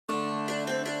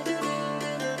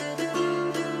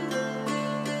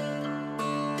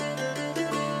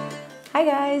Hi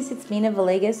guys, it's Mina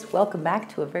Villegas. Welcome back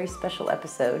to a very special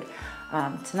episode.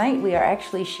 Tonight we are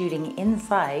actually shooting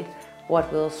inside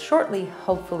what will shortly,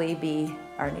 hopefully, be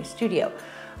our new studio.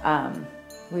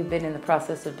 We've been in the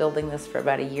process of building this for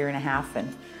about a year and a half,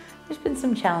 and there's been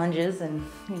some challenges, and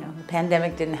the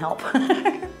pandemic didn't help.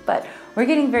 But we're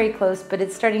getting very close, but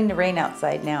it's starting to rain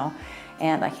outside now,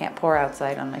 and I can't pour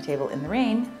outside on my table in the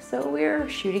rain, so we're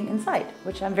shooting inside,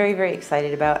 which I'm very, very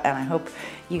excited about, and I hope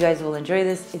you guys will enjoy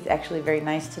this. It's actually very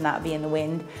nice to not be in the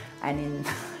wind and in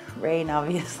rain,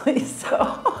 obviously,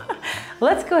 so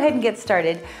let's go ahead and get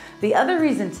started. The other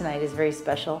reason tonight is very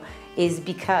special is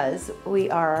because we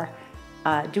are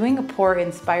doing a pour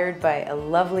inspired by a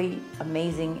lovely,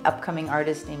 amazing upcoming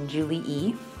artist named Julie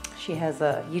E. She has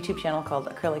a YouTube channel called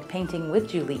Acrylic Painting with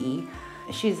Julie E.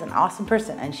 She's an awesome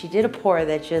person, and she did a pour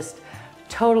that just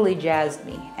totally jazzed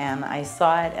me, and I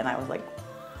saw it and I was like,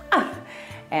 ah!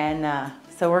 And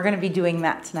so we're gonna be doing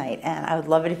that tonight, and I would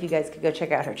love it if you guys could go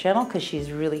check out her channel because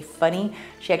she's really funny.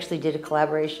 She actually did a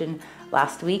collaboration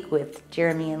last week with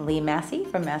Jeremy and Lee Massey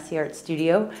from Massey Art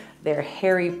Studio. Their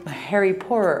Harry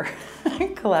Pourer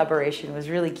collaboration was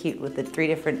really cute with the 3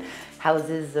 different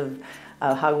houses of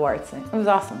Hogwarts, and it was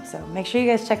awesome. So make sure you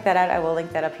guys check that out. I will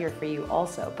link that up here for you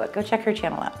also, but go check her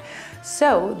channel out.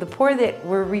 So the pour that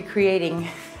we're recreating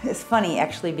is funny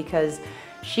actually because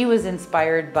she was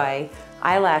inspired by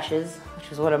eyelashes,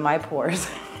 which was one of my pours,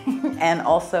 and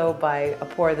also by a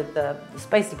pour that the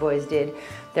Spicy Boys did,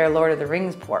 their Lord of the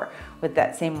Rings pour, with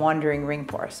that same wandering ring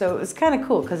pour. So it was kind of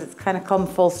cool because it's kind of come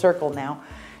full circle now,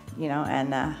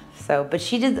 but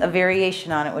she did a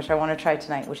variation on it, which I want to try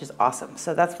tonight, which is awesome.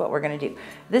 So that's what we're going to do.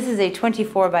 This is a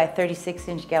 24 by 36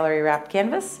 inch gallery wrapped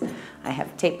canvas. I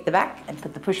have taped the back and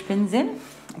put the push pins in.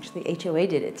 Actually, HOA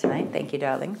did it tonight. Thank you,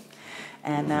 darling.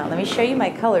 And let me show you my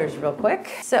colors real quick.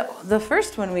 So the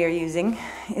first one we are using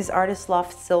is Artist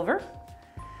Loft Silver.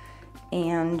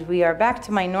 And we are back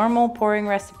to my normal pouring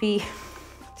recipe.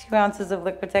 2 ounces of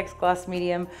Liquitex gloss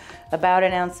medium, about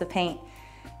 1 ounce of paint,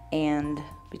 and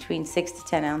between 6 to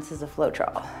 10 ounces of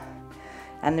Floetrol.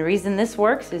 And the reason this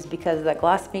works is because that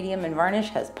gloss medium and varnish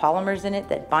has polymers in it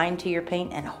that bind to your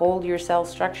paint and hold your cell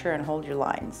structure and hold your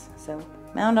lines. So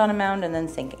mound on a mound and then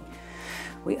sinking.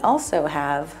 We also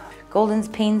have Golden's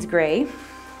Payne's Gray,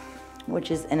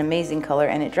 which is an amazing color,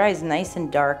 and it dries nice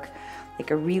and dark,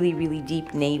 like a really, really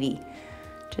deep navy.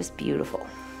 Just beautiful,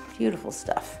 beautiful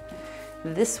stuff.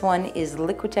 This one is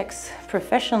Liquitex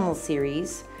Professional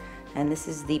Series, and this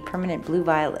is the Permanent Blue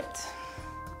Violet.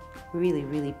 Really,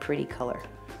 really pretty color.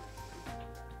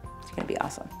 It's gonna be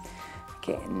awesome.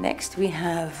 Okay, next we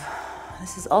have,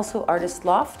 this is also Artist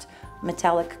Loft,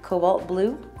 Metallic Cobalt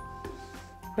Blue,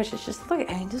 which is just, look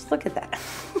at that.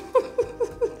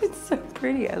 It's so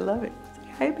pretty, I love it.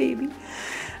 Hi, baby.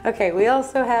 Okay, we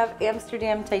also have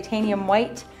Amsterdam Titanium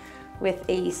White with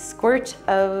a squirt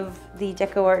of the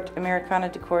DecoArt Americana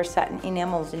Decor Satin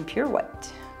Enamels in Pure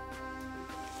White.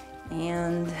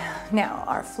 And now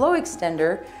our flow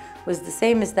extender was the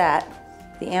same as that,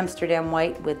 the Amsterdam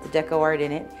White with the DecoArt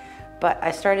in it, but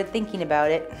I started thinking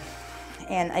about it,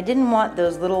 and I didn't want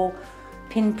those little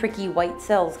pin-pricky white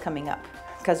cells coming up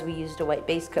because we used a white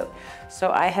base coat.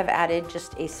 So I have added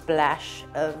just a splash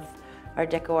of our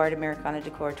DecoArt Americana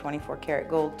Decor 24 karat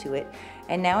gold to it,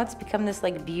 and now it's become this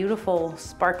like beautiful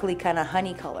sparkly kind of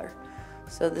honey color.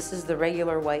 So this is the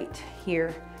regular white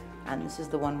here, and this is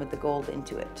the one with the gold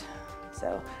into it.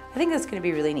 So I think that's going to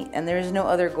be really neat, and there is no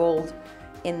other gold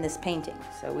in this painting,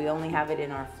 so we only have it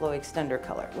in our flow extender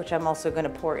color, which I'm also going to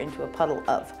pour into a puddle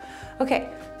of. Okay,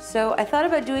 so I thought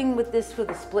about doing with this with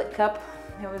a split cup.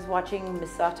 I was watching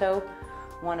Misato,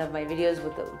 one of my videos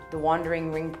with the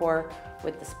wandering ring pour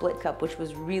with the split cup, which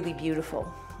was really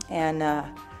beautiful. And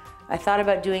I thought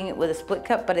about doing it with a split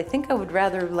cup, but I think I would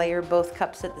rather layer both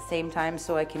cups at the same time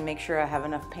so I can make sure I have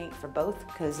enough paint for both,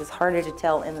 because it's harder to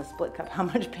tell in the split cup how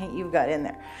much paint you've got in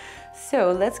there.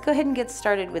 So let's go ahead and get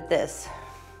started with this.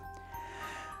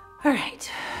 All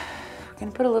right, we're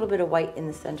gonna put a little bit of white in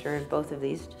the center of both of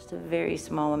these, just a very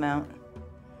small amount.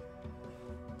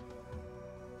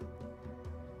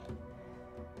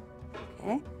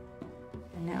 Okay,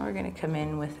 and now we're gonna come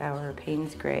in with our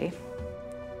Payne's Gray.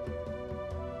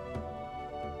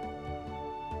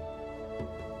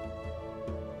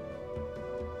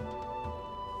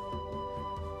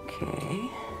 Okay,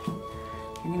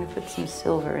 I'm gonna put some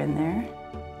silver in there.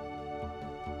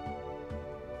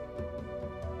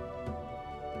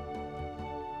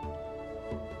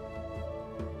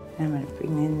 And I'm gonna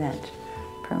bring in that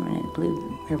permanent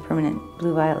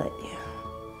blue violet, yeah.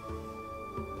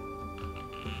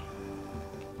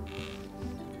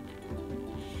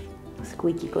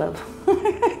 squeaky glove.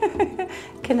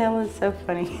 Canela is so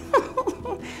funny.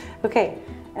 Okay,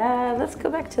 let's go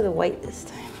back to the white this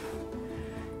time.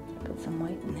 Put some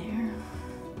white in there.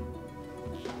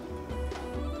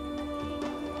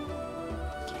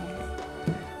 Okay,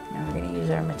 now we're going to use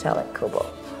our metallic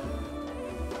cobalt.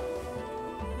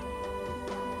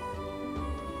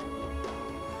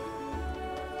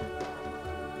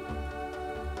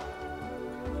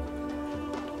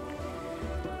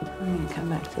 I'm going to come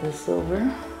back to the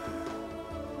silver.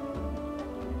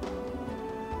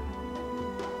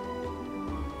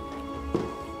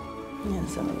 And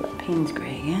some of that Payne's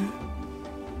gray again.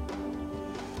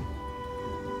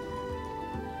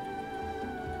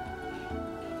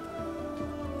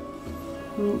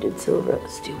 We did silver,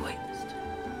 let's do white this time.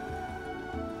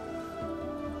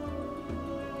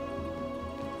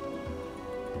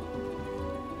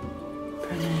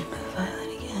 Permanent with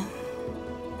violet again.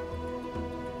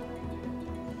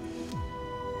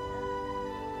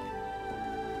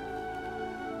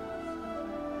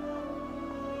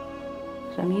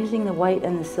 So I'm using the white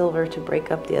and the silver to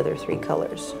break up the other three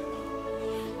colors.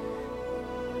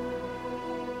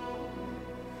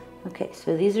 Okay,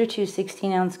 so these are two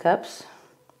 16-ounce cups,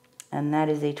 and that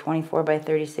is a 24 by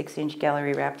 36 inch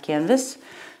gallery wrapped canvas.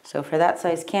 So for that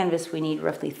size canvas, we need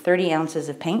roughly 30 ounces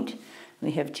of paint.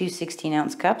 We have two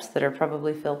 16-ounce cups that are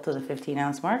probably filled to the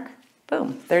 15-ounce mark.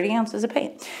 Boom, 30 ounces of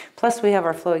paint. Plus we have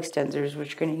our flow extenders,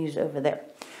 which we're going to use over there.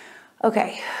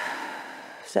 Okay,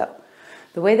 so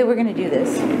the way that we're going to do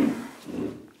this,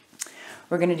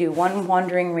 we're going to do one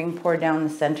wandering ring pour down the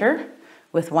center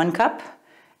with one cup,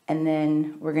 and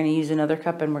then we're going to use another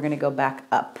cup and we're going to go back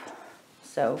up.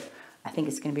 So I think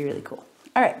it's going to be really cool.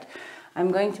 All right,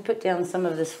 I'm going to put down some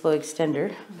of this flow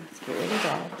extender. Let's get rid of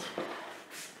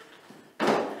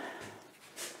that.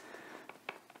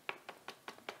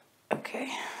 Okay,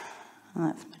 well,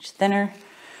 that's much thinner.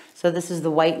 So this is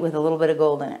the white with a little bit of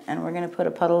gold in it, and we're going to put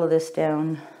a puddle of this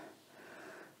down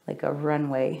like a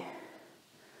runway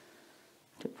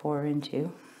to pour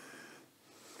into.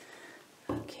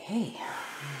 Okay,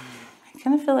 I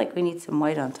kind of feel like we need some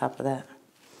white on top of that.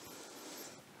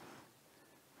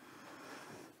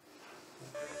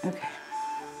 Okay,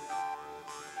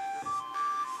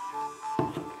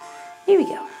 here we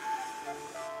go.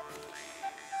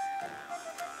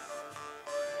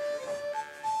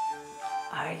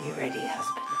 Are you ready,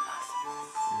 husband of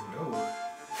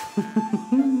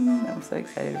awesomeness? You know. I'm so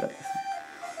excited about this one.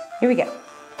 Here we go.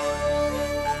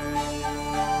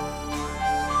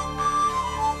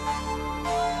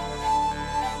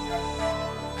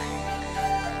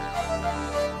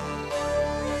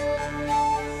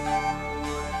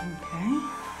 Okay.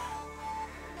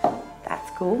 That's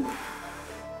cool.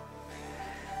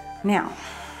 Now,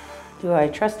 do I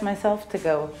trust myself to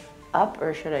go up,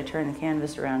 or should I turn the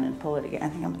canvas around and pull it again? I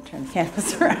think I'm going to turn the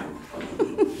canvas around.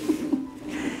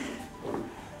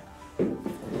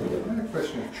 Not a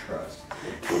question of trust.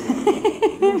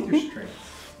 Work with your strengths.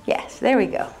 Yes, there we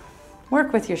go.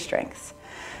 Work with your strengths.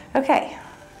 Okay,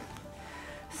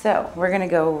 so we're going to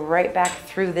go right back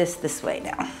through this way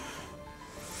now.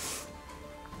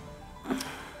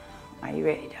 Are you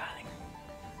ready, darling?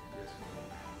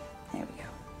 There we go.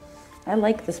 I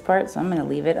like this part, so I'm going to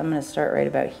leave it. I'm going to start right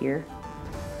about here.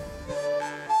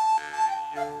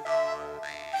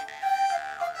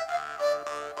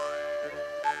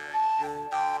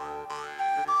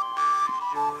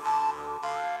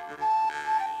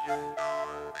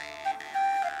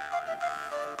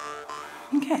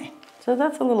 Okay, so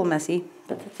that's a little messy,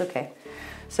 but that's okay.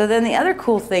 So then the other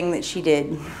cool thing that she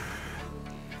did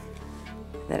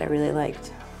that I really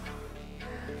liked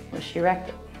was she wrecked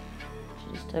it.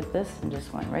 She just took this and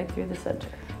just went right through the center.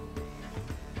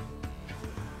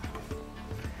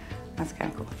 That's kind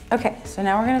of cool. Okay, so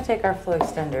now we're going to take our flow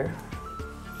extender.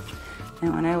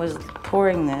 And when I was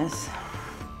pouring this,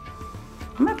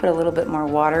 I might put a little bit more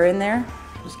water in there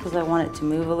just because I want it to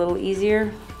move a little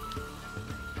easier.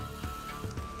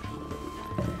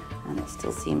 And it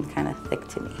still seemed kind of thick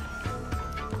to me.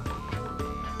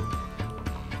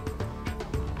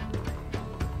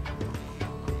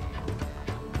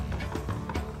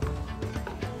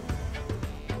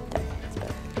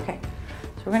 Okay,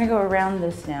 so we're going to go around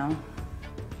this now.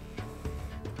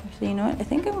 Actually, you know what? I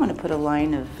think I want to put a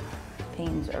line of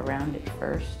Payne's around it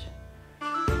first.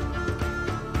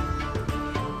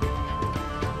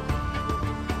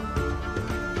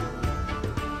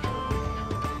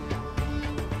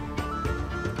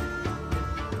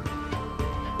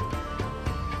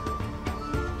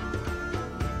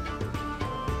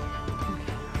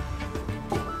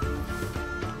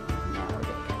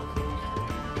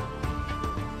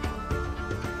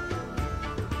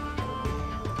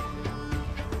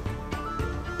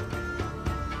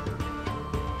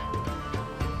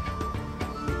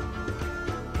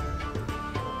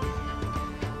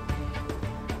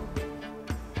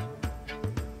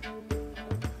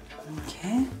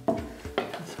 Okay,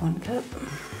 that's 1 cup.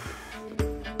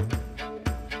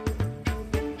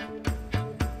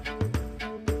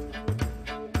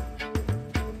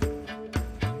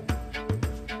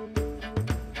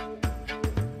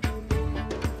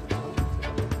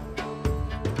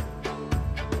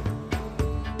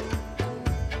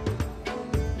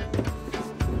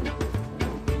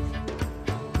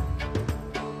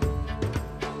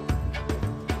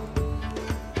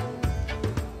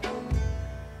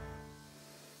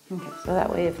 Okay, so that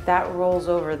way if that rolls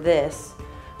over this,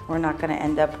 we're not going to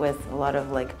end up with a lot of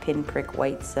like pinprick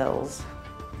white cells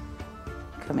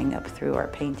coming up through our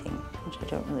painting, which I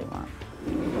don't really want.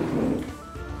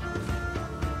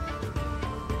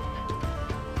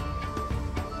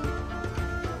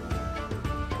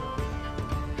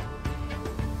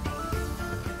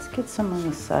 Let's get some on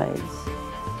the sides.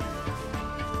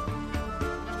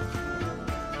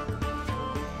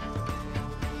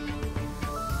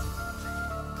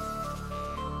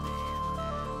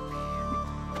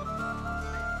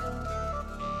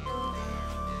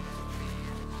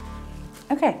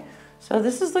 Okay, so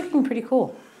this is looking pretty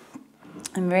cool.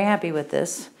 I'm very happy with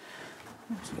this.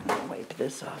 I'm just gonna wipe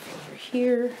this off over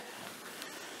here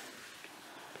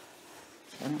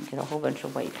so I don't get a whole bunch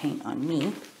of white paint on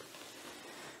me.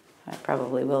 I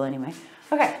probably will anyway.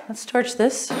 Okay, let's torch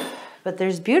this. But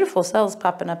there's beautiful cells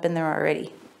popping up in there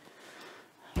already.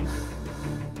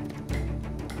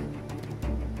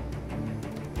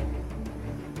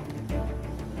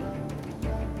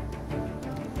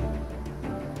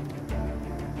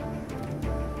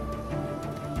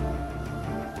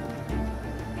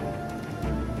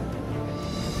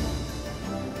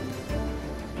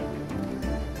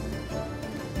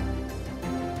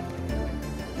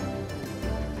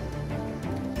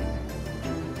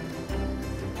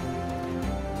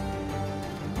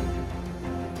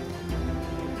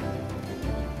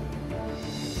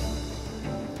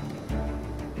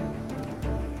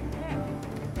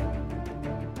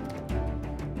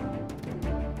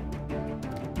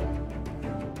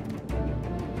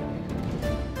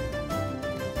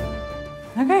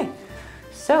 Okay,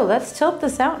 so let's tilt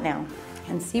this out now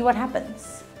and see what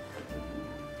happens.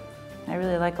 I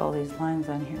really like all these lines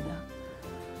on here though.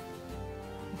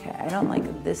 Okay, I don't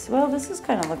like this. Well, this is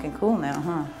kind of looking cool now,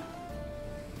 huh? All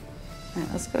right,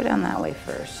 let's go down that way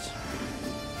first.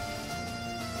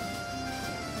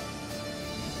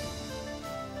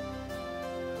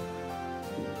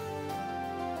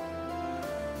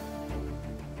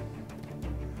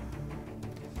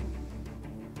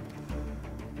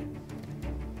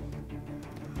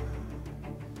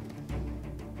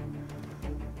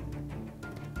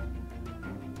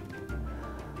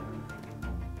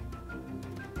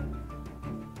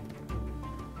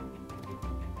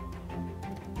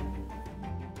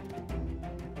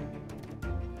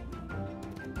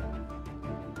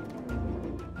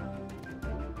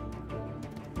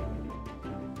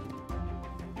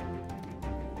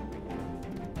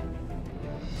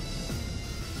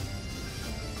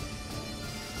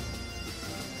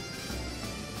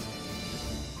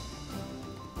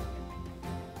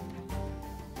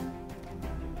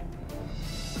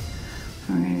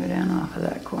 We're gonna go down off of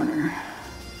that corner.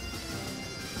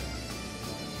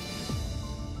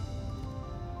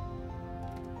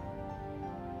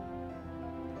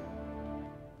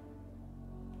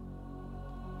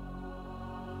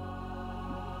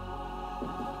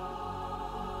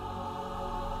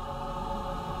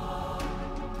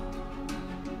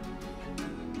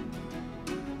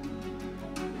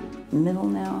 Middle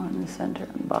now, in the center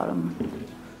and bottom.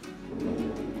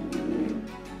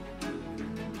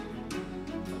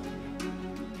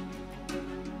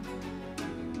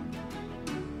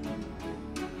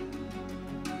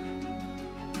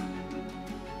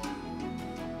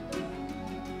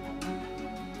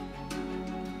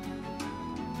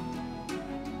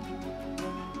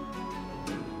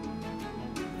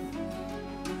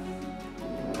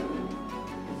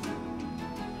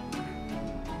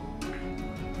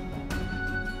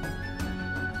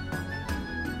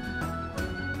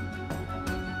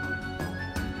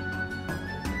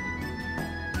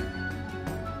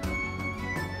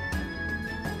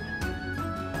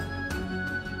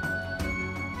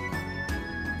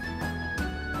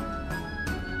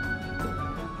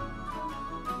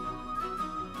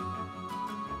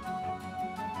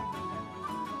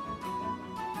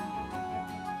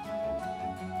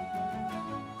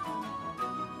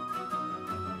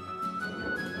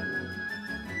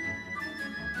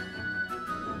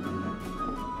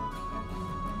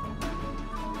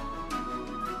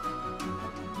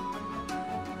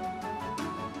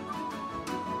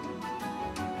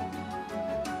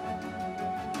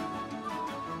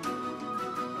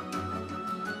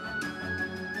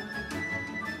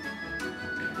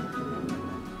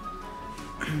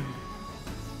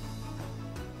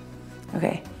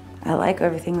 I like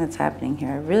everything that's happening here.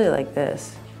 I really like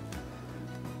this.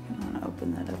 I want to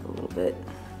open that up a little bit.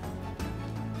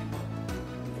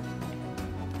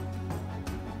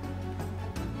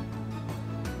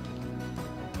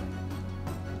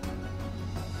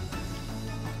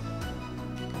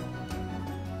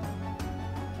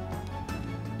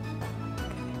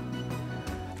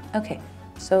 Okay,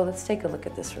 so let's take a look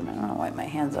at this for a minute. I'm gonna wipe my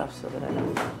hands off so that I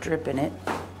don't drip in it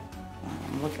while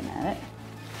I'm looking at it,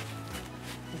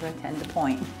 because I tend to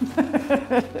point.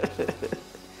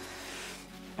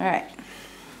 All right,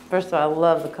 first of all, I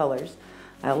love the colors.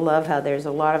 I love how there's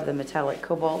a lot of the metallic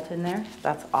cobalt in there.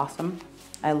 That's awesome.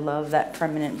 I love that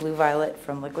permanent blue violet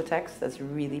from Liquitex. That's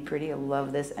really pretty. I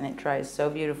love this, and it dries so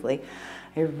beautifully.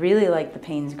 I really like the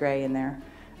Payne's gray in there,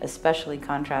 especially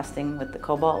contrasting with the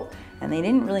cobalt. And they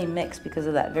didn't really mix because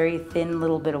of that very thin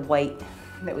little bit of white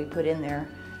that we put in there.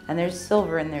 And there's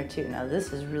silver in there too. Now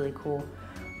this is really cool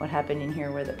what happened in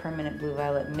here, where the permanent blue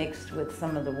violet mixed with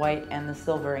some of the white and the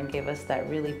silver and gave us that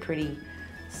really pretty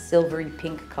silvery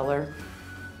pink color.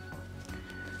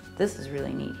 This is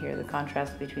really neat here. The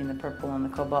contrast between the purple and the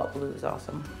cobalt blue is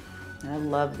awesome. And I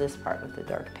love this part with the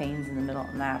dark Paynes in the middle,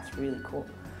 and that's really cool.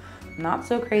 Not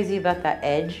so crazy about that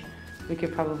edge. We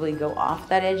could probably go off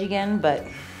that edge again, but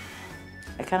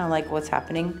I kind of like what's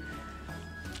happening.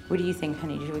 What do you think,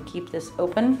 honey? Should we keep this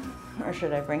open, or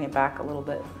should I bring it back a little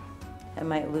bit? I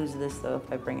might lose this though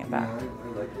if I bring it back. No, I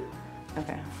like it.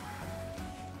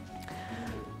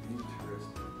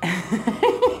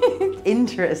 Okay.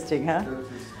 Interesting, huh? That's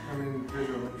just, I mean,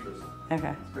 visual interest. Okay.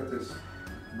 It's got this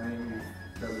mangy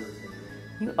feather thing.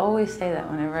 You always say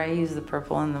that whenever I use the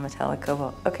purple and the metallic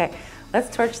cobalt. Okay,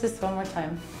 let's torch this one more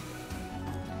time.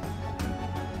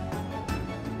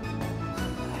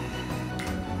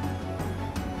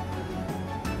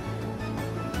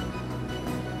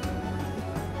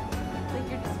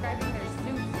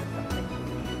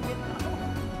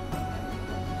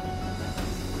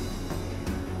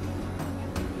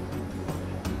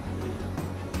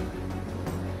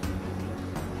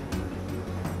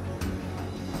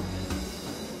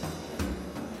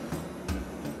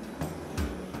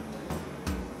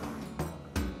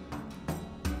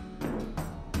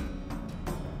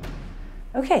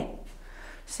 Okay,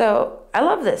 so I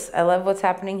love this. I love what's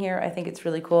happening here. I think it's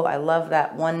really cool. I love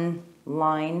that one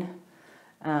line.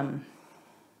 I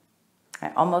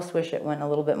almost wish it went a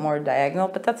little bit more diagonal,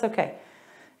 but that's okay.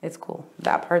 It's cool.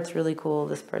 That part's really cool.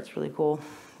 This part's really cool.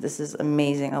 This is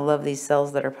amazing. I love these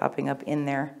cells that are popping up in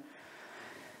there.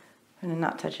 I'm gonna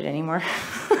not touch it anymore.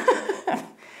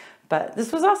 But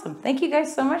this was awesome. Thank you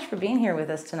guys so much for being here with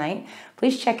us tonight.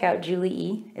 Please check out Julie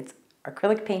E. It's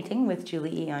Acrylic Painting with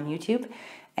Julie E on YouTube,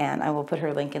 and I will put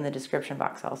her link in the description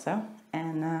box also.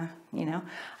 And you know,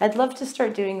 I'd love to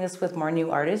start doing this with more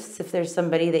new artists. If there's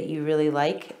somebody that you really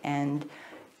like and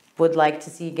would like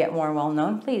to see get more well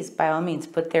known, please by all means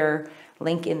put their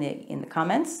link in the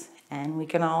comments, and we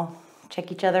can all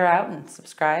check each other out and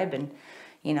subscribe and,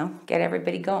 you know, get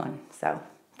everybody going. So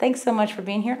thanks so much for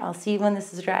being here. I'll see you when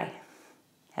this is dry.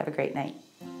 Have a great night.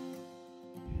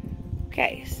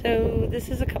 Okay, so this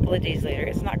is a couple of days later.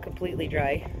 It's not completely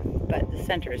dry, but the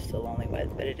center is still only wet,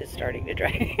 but it is starting to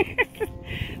dry.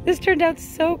 This turned out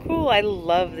so cool. I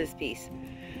love this piece.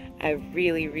 I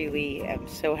really, really am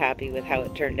so happy with how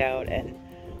it turned out, and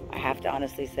I have to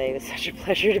honestly say it was such a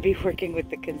pleasure to be working with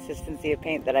the consistency of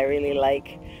paint that I really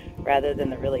like, rather than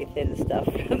the really thin stuff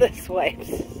from the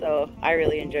swipes. So I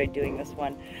really enjoyed doing this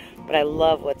one, but I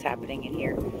love what's happening in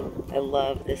here. I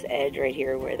love this edge right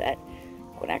here where that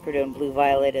quinacridone blue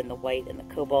violet and the white and the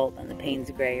cobalt and the Payne's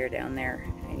gray are down there,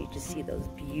 and you just see those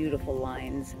beautiful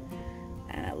lines.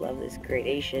 And I love this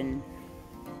gradation.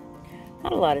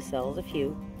 Not a lot of cells, a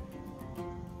few,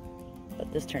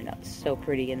 but this turned out so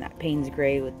pretty, and that Payne's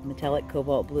gray with metallic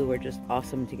cobalt blue are just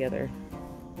awesome together,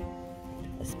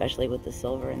 especially with the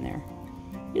silver in there.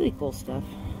 Really cool stuff.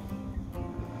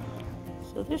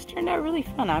 So this turned out really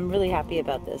fun. I'm really happy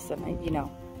about this, and I, you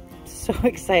know, so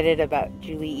excited about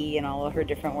Julie E and all of her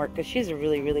different work, because she's a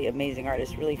really, really amazing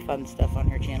artist. Really fun stuff on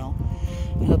her channel.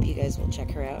 I hope you guys will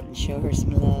check her out and show her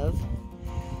some love.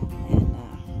 And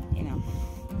you know,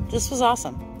 this was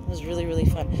awesome. It was really, really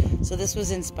fun. So this was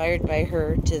inspired by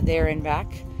her To There and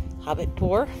Back Hobbit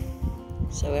pour.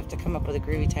 So we have to come up with a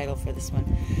groovy title for this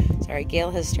one. Sorry,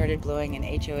 Gail has started blowing, and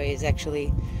HOA is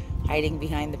actually hiding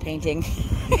behind the painting,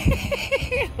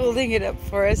 holding it up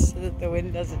for us so that the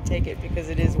wind doesn't take it, because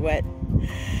it is wet.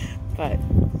 But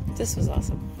this was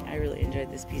awesome. I really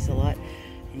enjoyed this piece a lot,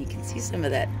 and you can see some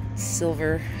of that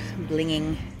silver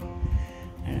blinging.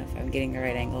 I don't know if I'm getting the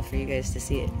right angle for you guys to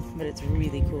see it, but it's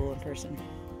really cool in person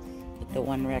with the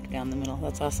one wreck down the middle.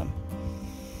 That's awesome.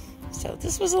 So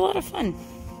this was a lot of fun.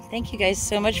 Thank you guys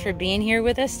so much for being here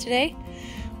with us today.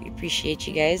 We appreciate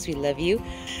you guys. We love you.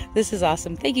 This is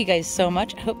awesome. Thank you guys so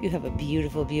much. I hope you have a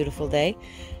beautiful, beautiful day.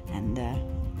 And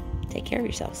take care of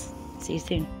yourselves. See you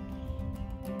soon.